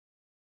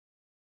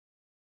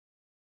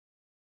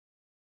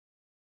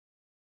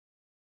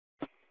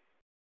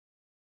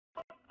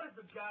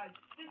good guys?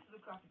 This is the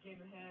Crappy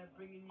Gamer here,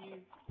 bringing you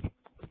the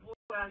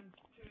Borderlands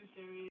 2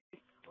 series.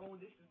 Oh,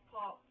 this is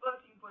part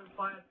 13.5.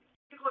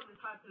 Click on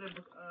this hyperlink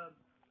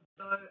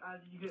below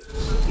as you get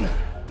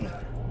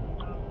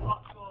part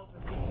 12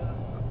 and the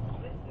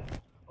list.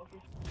 Okay,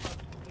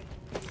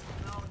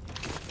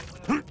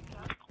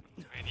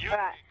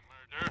 Right.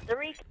 The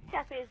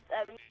recap is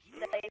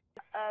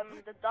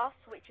the dust,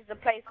 which is the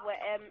place where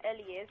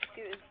Ellie is,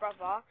 Scooter's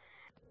brother,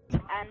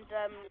 and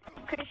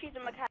because she's a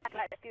mechanic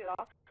like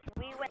Scooter,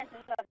 we went to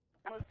her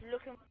and was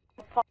looking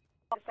for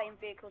the same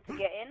vehicle to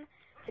get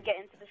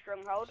into the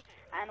stronghold,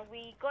 and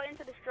we got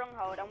into the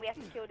stronghold and we had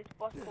to kill this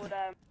boss called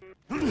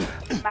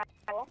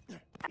Macro,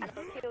 and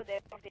we killed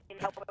him in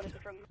the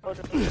stronghold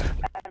and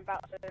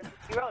about to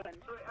be rolling.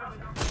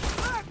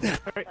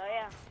 So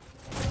yeah.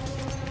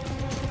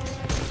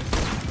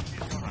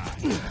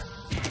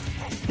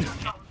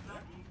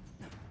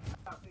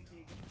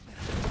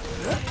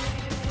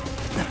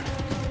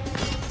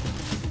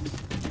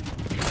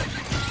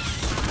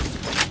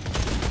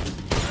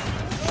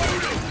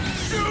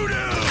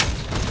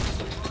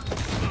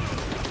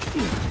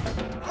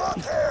 Look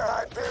here,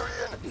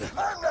 Hyperion.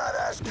 I'm not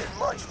asking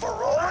much for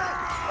rolling.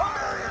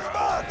 $1 million.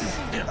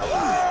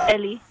 Hello?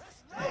 Ellie.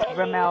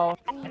 Ramel.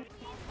 Handling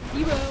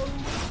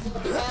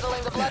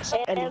the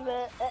bloodshed.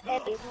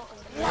 Ellie.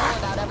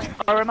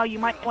 Oh, Ramel, you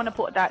might want to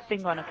put that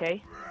thing on,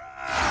 okay?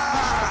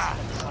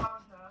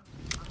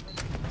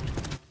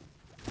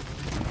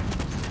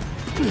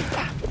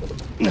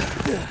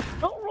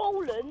 Not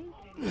Roland.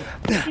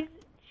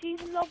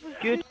 She's in love with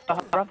Good for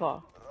her brother.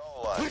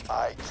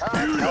 I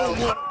can't help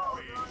it.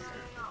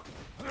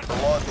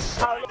 Oh,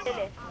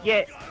 Lily.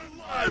 Yeah.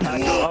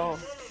 Oh.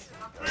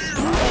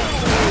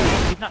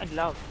 He's not in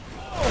love.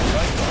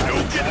 No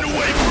getting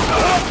away from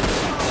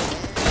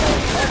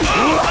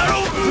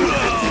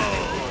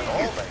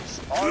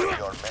Always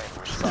your men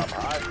with some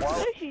high No,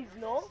 quality. she's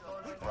not.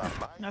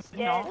 No,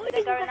 Yeah, no.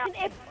 they're going out.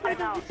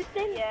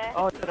 Yeah.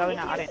 Oh, they're going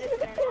out, I didn't.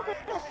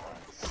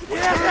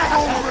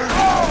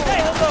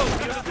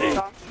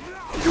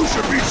 You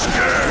should be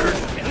scared.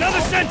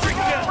 Another sentry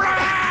kill!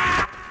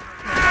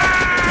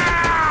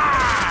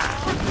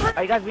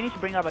 Hey guys, we need to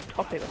bring up a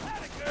topic.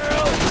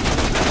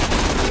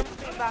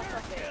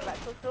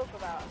 Let's talk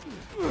about.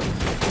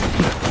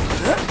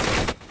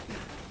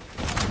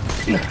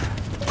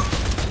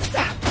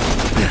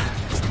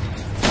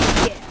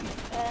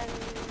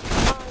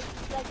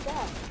 Like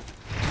that.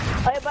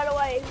 Oh, by the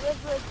way,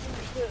 whoever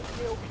put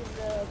milk in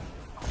the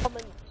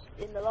comments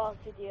in the last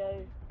video,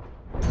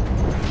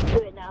 do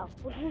it now.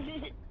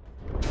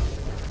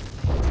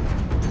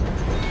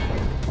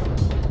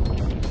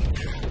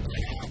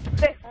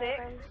 6.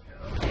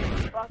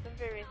 Fast and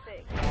Furious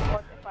 6.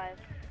 What's it 5?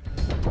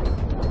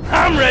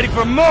 I'm ready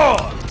for more!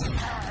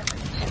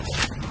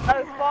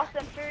 Oh, Fast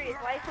and Furious.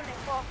 Why isn't it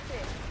Fast 6?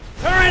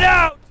 Hurry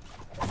out!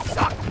 By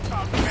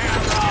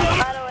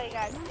the way,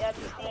 guys, the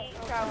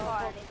Crown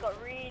Martin, he's got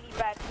really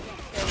bad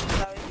connection,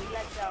 so if he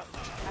lets out,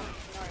 I'm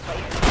sorry, but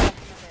he's not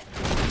of it.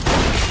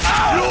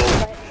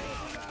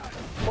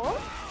 What?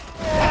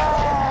 I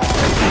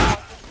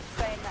was just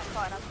saying that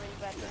car and I have really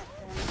bad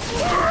connection.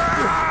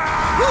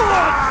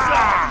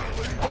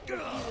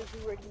 You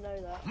already know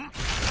that.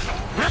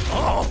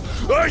 Oh,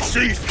 I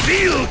see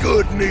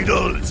feel-good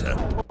needles.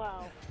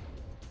 Wow.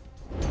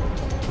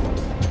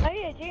 Oh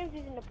yeah, James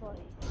is in the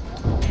party.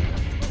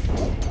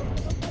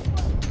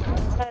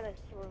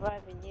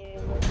 Reviving you.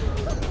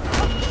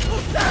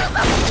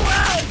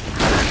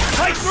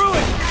 Fight through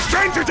it!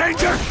 Stranger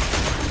danger!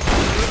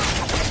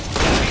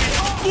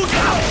 Look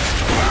out!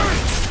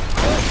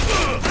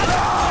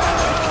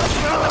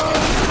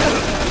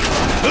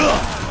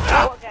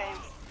 What game?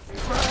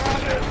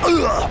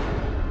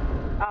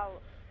 Oh,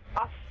 I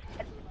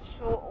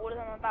saw all of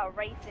them about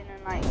racing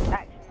and like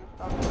action and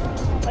stuff.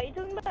 Are you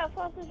talking about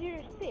Fast and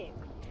Furious 6?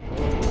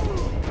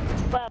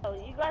 Well,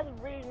 you guys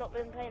have really not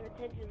been paying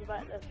attention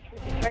about the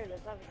trailers,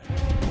 have you?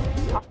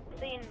 I've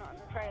seen it on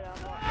the trailer.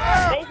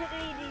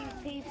 Basically, these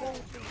people,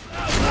 a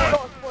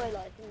lot of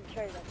spoilers in the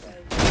trailer, so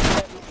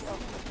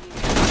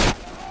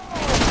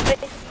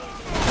basically,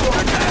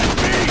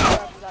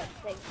 like the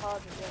same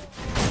cars as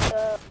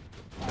them.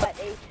 Like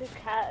they took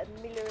out a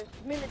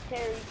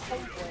military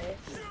convoy,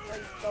 where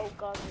they stole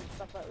guns and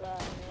stuff like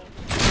that.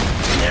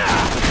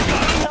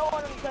 No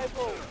one was so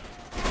cool.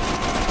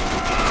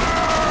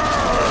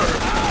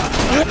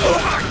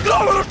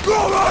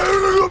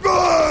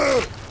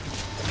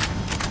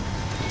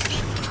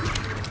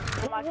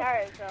 My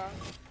character.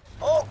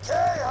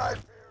 Okay, Hyperion.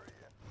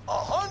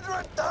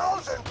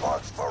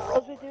 $100,000 for Because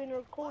roll. we're doing a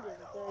recording,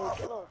 so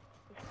get lost.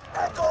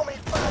 Echo me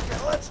back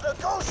and let's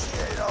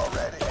negotiate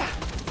already.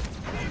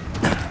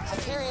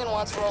 Hyperion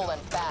wants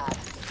Roland bad.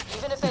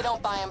 Even if they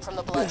don't buy him from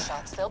the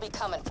Bloodshots, they'll be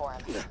coming for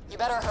him. You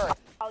better hurry.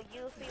 Oh,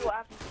 you'll see what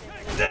happens to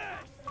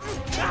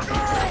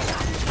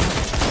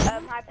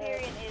him.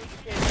 Hyperion is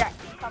to Jack's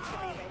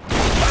company,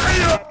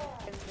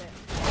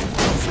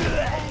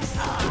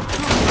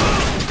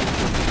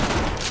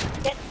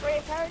 Get spray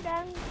of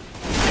paradigm.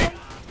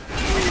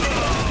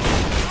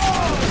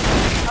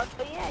 Oh,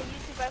 but yeah, you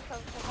two both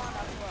have Savannah.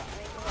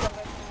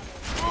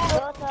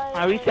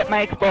 I reset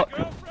my Xbox.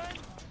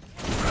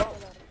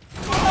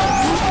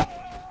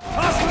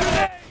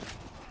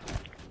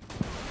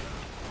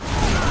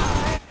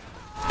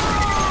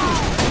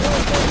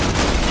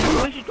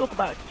 What should we talk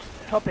about?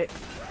 Topic.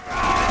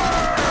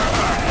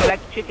 Like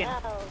chicken.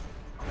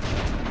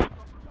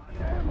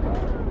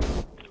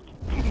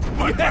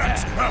 My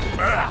back's not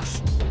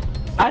fast.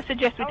 I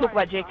suggest we talk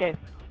about JK.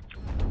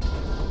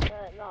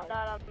 No,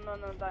 don't.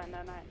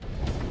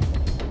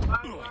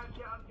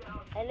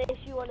 Unless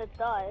you want to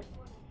die.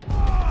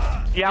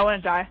 Yeah, I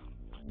want to die.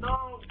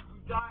 No,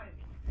 you died.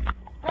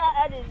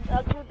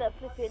 I killed that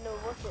flipping,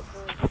 what's it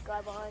called, the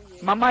guy behind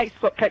you. My mic's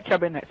got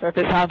ketchup in it, so if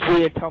it sounds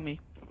weird, tell me.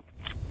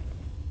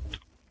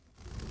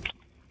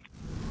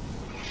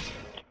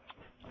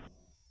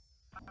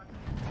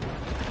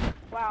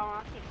 Wow,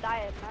 I keep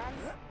dying, man.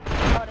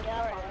 Oh, the guy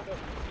I'm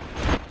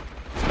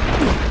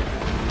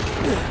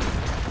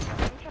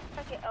trying to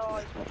check it. Oh,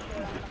 it's for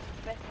sure. I'm not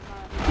the best of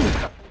my.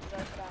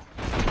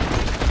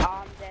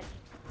 Oh, I'm dead.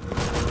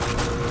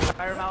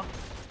 Caramel.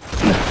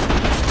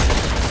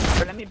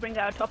 So let me bring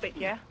out a topic,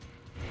 yeah?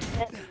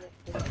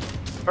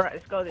 Alright,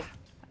 let's go then.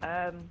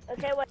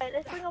 Okay, wait,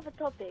 let's bring up a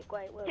topic.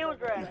 Wait.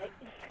 Children.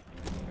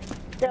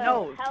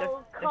 No,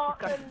 how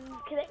cartoon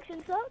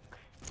connection sucks?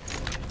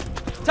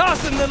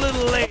 Toss him the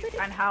little lady.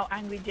 And how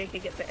angry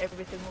JK gets at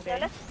every single So game.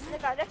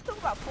 let's talk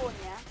about porn,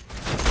 yeah?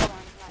 Come on,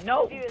 like,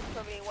 No. viewers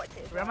probably watch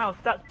it. Ramel,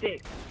 suck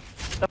dick.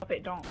 Stop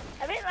it, don't.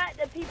 I mean, like,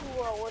 the people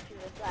who are watching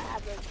this, like,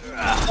 have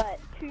like,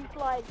 2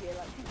 slides here,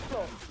 like, 2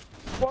 slots.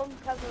 One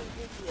cover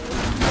video,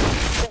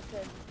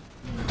 second,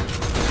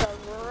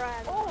 some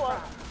random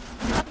crap.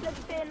 I've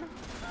just been.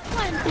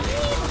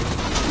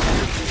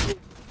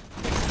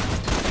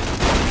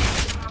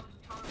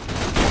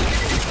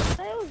 I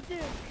was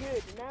doing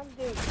good, and now I'm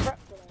doing crap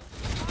today.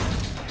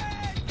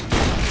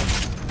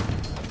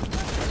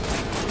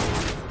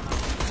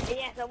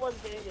 Yes, I was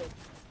doing good.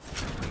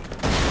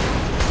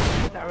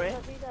 Is that right?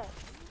 I'll do that.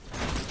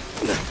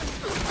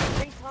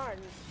 3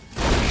 times.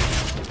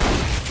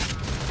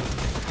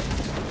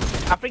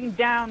 I'm freaking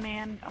down,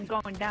 man. I'm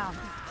going down.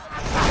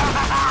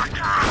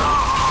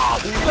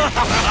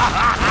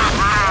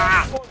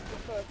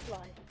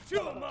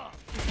 Chew him up.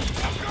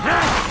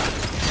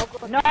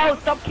 No,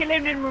 stop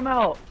killing him,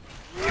 Ramel.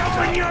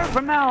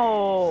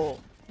 Ramel,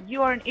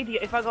 you are an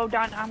idiot. If I go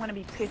down, I'm gonna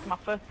be pissed. My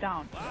first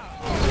down.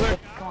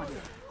 Just gone.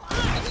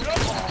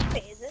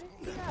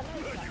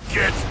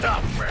 Can't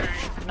stop me.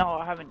 No,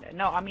 I haven't.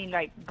 No, I mean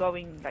like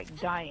going, like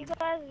dying. You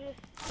guys just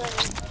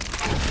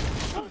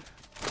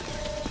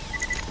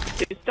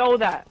Who stole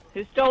that?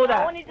 Who stole I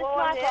that? wanted to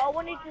sniper. I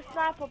wanted to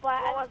sniper, but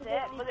I What was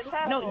it? Was it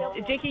purple? No,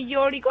 JK, you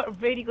already got a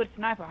really good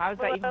sniper. How is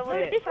that even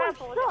fair? This one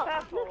Purple, sucks.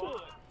 purple. Look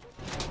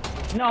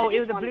at it. No, it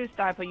was a blue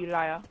sniper, you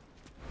liar.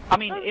 I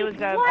mean, No, it was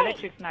it's an white.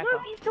 electric sniper. No,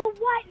 it's the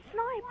white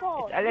sniper.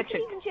 It's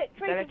electric. You can even check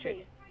It's electric.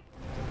 traceability.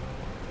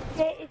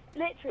 Yeah, it's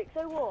electric.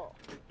 So what?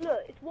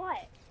 Look, it's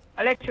white.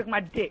 Electric my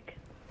dick.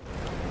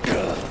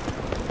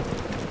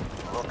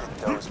 Look at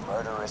those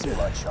murderous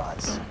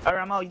bloodshots.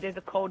 Ramel, there's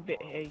a cold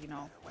bit here, you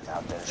know.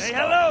 Without their Say stuff,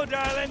 hello,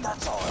 darling.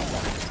 that's all I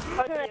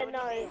want.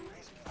 No.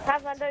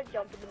 Kazan, don't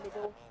jump in the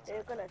middle.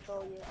 They're gonna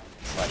troll you.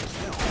 Like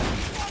you.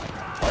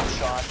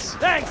 Bloodshots.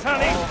 Thanks,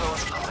 honey. All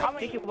those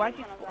JK, why'd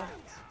you...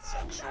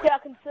 Yeah, I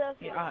can surf.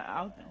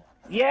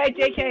 Yeah,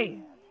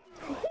 JK!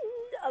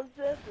 I'm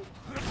surfing.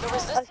 The I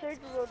resistance showed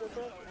you all the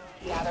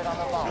surfing. gathered on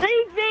the wall.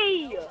 Save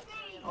me!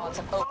 Wants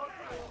to open.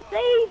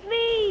 Save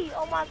me!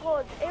 Oh my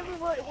god,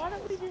 everyone, why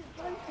don't we just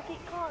try to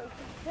get Kant?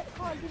 Because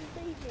Kant didn't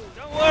save me.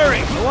 Don't worry.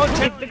 I won't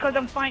It's because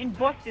I'm fighting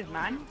bosses,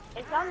 man.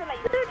 It sounded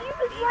like Dude, you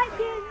was right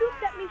there and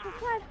looked at me for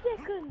 5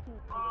 seconds.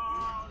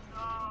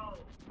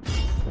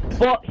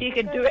 Bot, he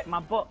can do it. My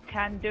bot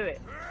can do it.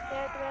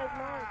 Yeah, where's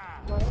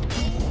mine?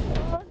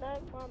 Oh, no,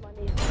 my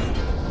money.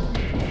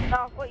 no, I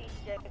thought you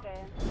did.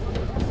 Okay.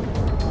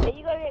 Hey,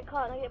 you go get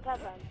Kant, I get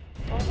Papan.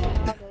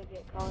 I'll go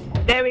get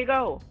Kant. There we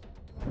go.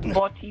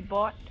 Botty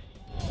bot.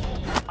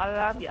 I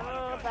love ya.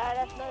 Oh,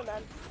 badass, no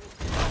man.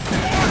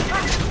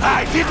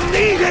 I didn't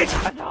need it!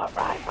 Assault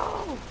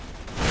rifle!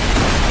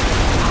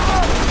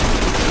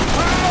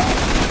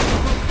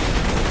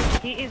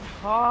 He is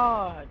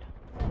hard.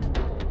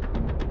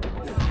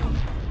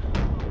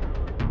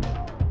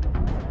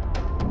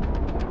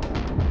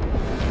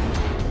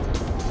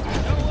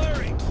 Don't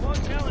worry. I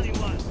won't tell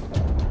anyone.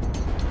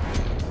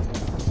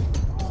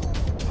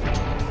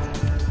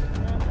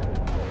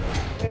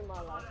 In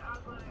my life.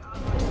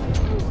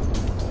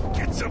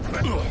 Get some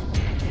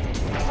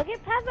I'll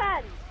get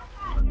Papan.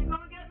 You're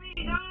gonna get me,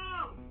 no!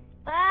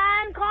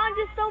 Man, Khan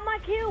just stole my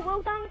kill.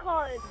 Well done,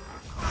 Khan.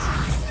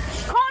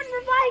 Khan,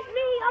 revive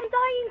me. I'm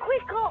dying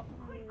quicker.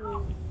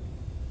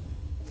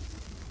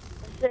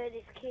 I swear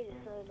this kid is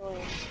so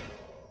annoying.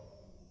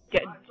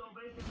 Get.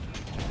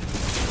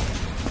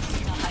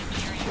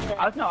 I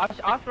was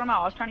ask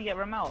Ramel. I was trying to get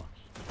Ramel.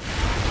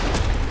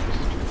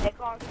 They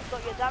can't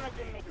stop your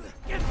damaging me.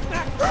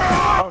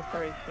 Oh,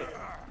 sorry, shit.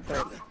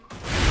 Sorry.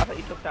 I thought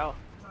you took that off.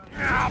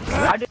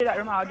 I'll do that,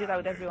 Ramel. I'll do that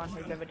with everyone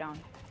who's ever down.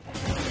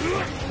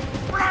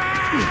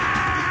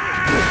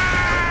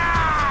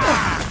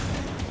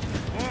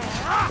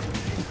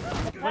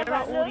 Where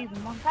are all these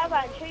monsters? How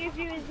about show your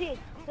viewers this?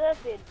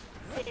 Surfing.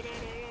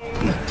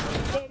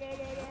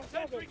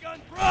 Sentry gun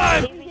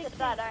prime! Leave me to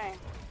that, eh?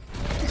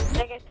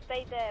 They get to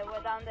stay there,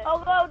 we're down there. Oh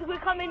god, we're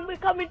coming. No, no, no,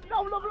 no,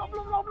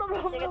 no, no, no,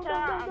 no, They get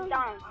down, no, no.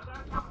 down.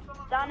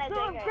 Down there, No,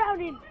 I'm JK.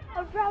 drowning.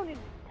 I'm drowning.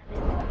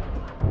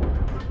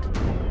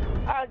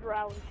 I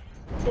drowned.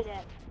 To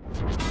death.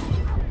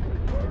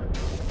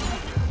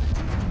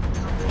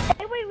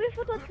 Hey, wait, we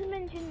forgot to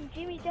mention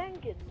Jimmy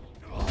Jenkins.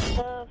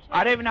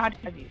 I don't even know how to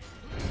do these.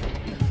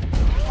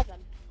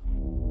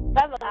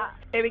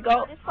 Here we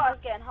go. This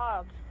part's getting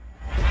hard.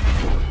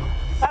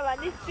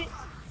 This bit,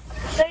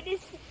 so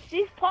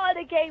this part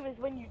of the game is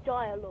when you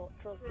die a lot,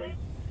 trust me.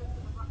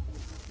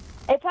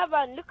 Hey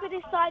Pavan, look at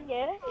this sign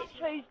here. It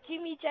shows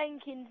Jimmy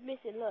Jenkins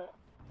missing, look.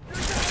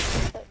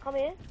 Look, come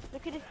here.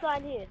 Look at this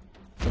sign here.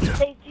 It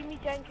says Jimmy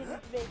Jenkins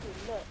missing,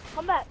 look.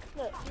 Come back,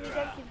 look, Jimmy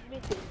Jenkins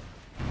missing.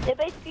 It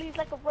basically is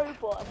like a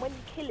robot, and when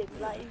you kill him,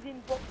 like he's in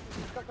boxes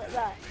and stuff like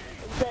that,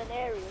 in certain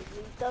areas,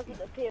 and he doesn't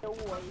appear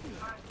always.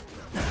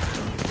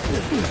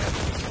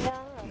 Yeah.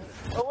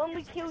 But when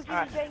we kill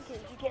Jimmy Jenkins,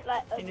 you get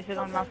like a, This is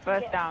on my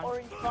first down.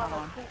 orange Come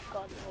on.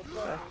 gun or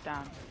blood. First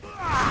down.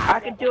 I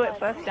can do it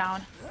first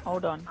down.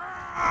 Hold on.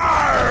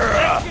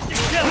 Let's get to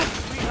killing,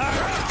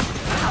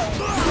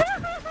 sweetheart!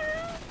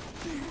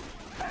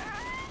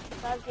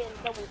 I was getting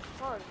double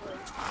charged.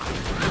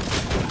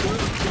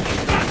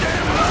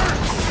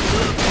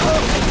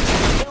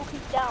 It'll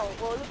keep down.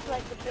 Well, it looks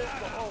like the big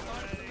got off.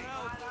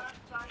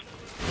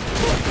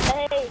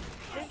 Hey,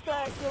 looks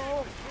like you're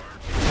off.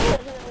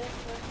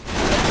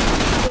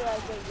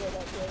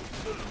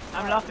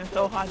 I'm laughing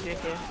so hard,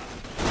 JK.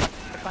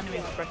 I can't even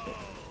express it.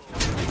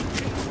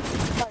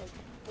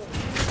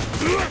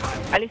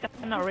 At least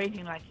I'm not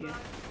raging like you.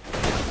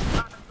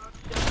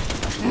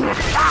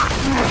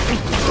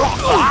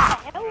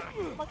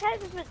 My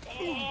character's just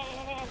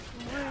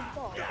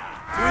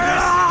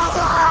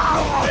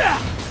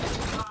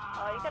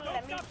Oh, you gotta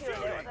let me kill it,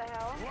 what the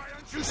hell? Why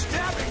aren't you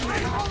stabbing me?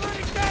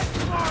 Already dead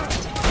tomorrow!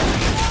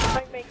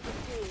 don't make the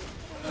two.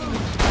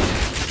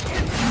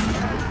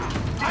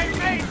 I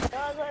made! No,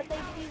 I'm gonna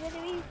save these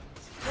enemies.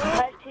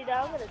 Actually, no,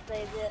 I'm gonna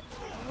save it.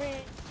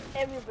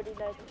 Everybody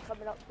knows what's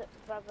coming up to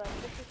Brother.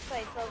 Let's just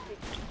say something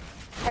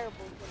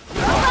terrible.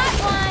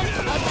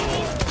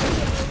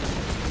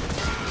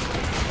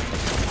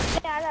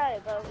 Yeah, I know,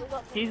 but we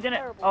got He's gonna.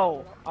 terrible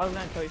Oh, coming I was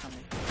gonna tell you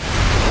something. up.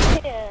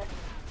 Yeah.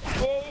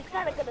 It's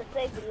kind of gonna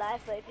save your life,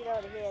 but if you don't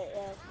want to hear it,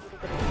 yeah. It's really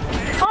good.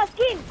 Oh,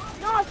 skin!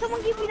 No,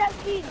 someone give me that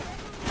skin!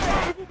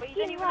 There's a But you skin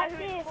didn't even right know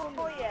who there it's for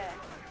for me. yet.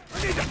 I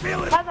need to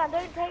feel it. Brother,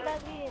 don't take that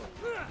skin.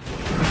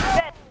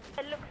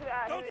 Look who it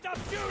Don't is. stop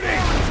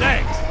shooting!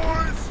 Thanks!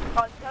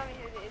 Oh, tell me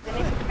who it is. And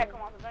if you check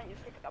them out, don't you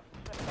pick it up.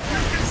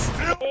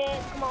 Yeah,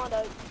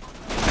 Commando.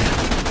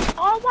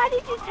 Oh, why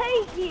did you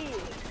take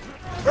it?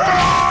 Oh,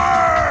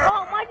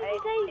 why did you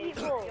take it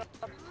for?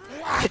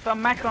 It's a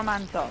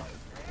Macromancer.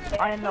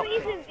 I No, unlocked it it.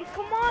 isn't. It's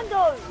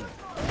Commando.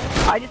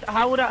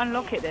 How would I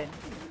unlock it then?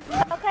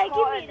 Okay,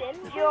 give me then.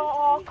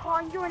 You're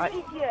an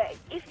idiot.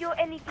 If you're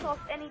any class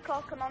can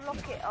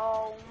unlock it.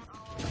 Oh,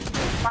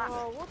 man.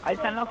 I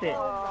just unlocked it.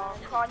 Oh,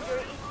 Con, you're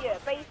an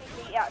idiot.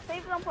 Basically, yeah. Say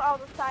for example, I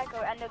was a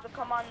psycho and there's a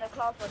commander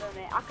class on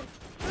it. I can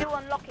still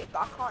unlock it,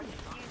 but I can't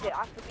just use it. I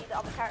have to be the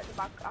other character,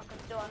 but I can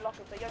still unlock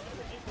it. So you're just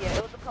an idiot.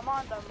 It was a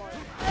commander mod.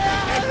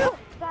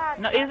 Sad.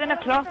 No, it wasn't a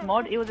class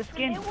mod. It was a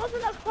skin. It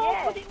wasn't a class,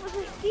 Yeah. but it was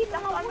a skin.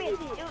 That's what I mean.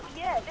 wanted it.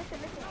 Yeah, listen.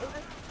 It was a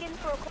skin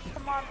for a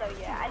commando,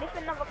 yeah. And if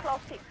another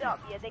class picks it up,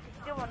 yeah, they can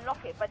still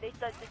unlock it, but they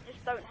just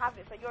don't have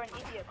it. So you're an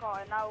idiot, Carl,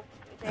 and now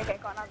they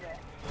can't have it.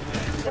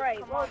 Great,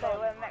 well Commando, done.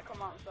 we're Met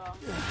Commander.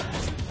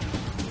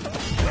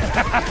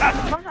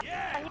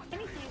 Yeah! You need to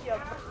use your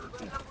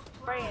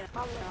brain.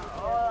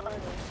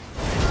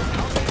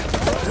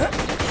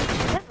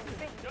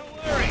 Don't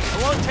worry, I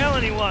won't tell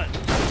anyone!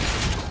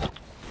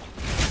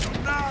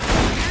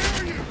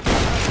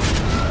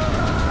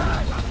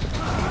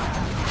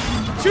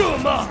 Chew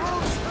 'em up!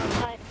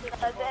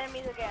 The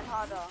enemies are getting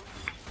harder.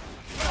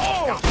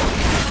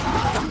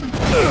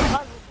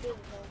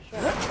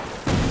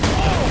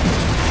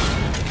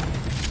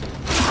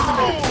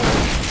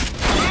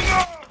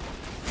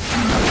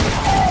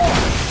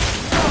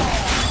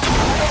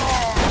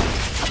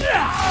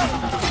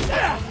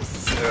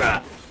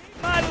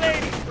 My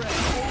lady friend!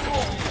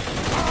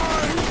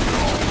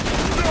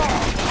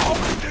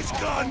 Open this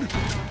gun!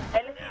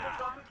 Hey, listen,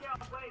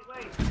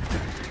 Wait.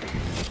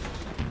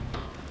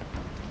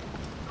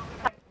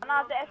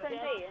 now the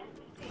SMG.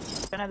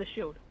 Don't have the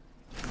shield.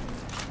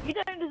 You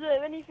don't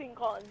deserve anything,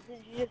 Cotton,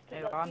 since you just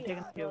Hey, took I'm that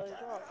taking the shield.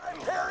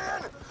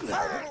 Hyperion! I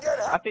didn't get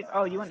I think.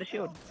 Oh, you want the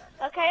shield?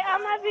 Okay,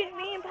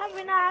 me and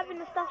Pamela are having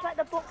the stuff like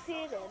the box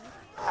here then.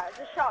 Alright,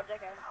 just shut up,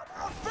 JK.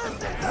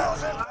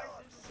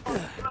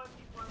 50,000!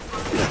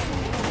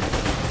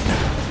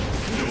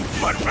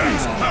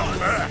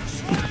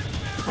 Buttbacks!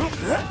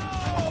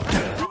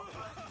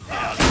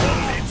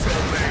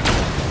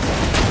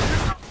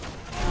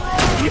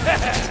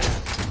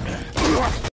 Yeah!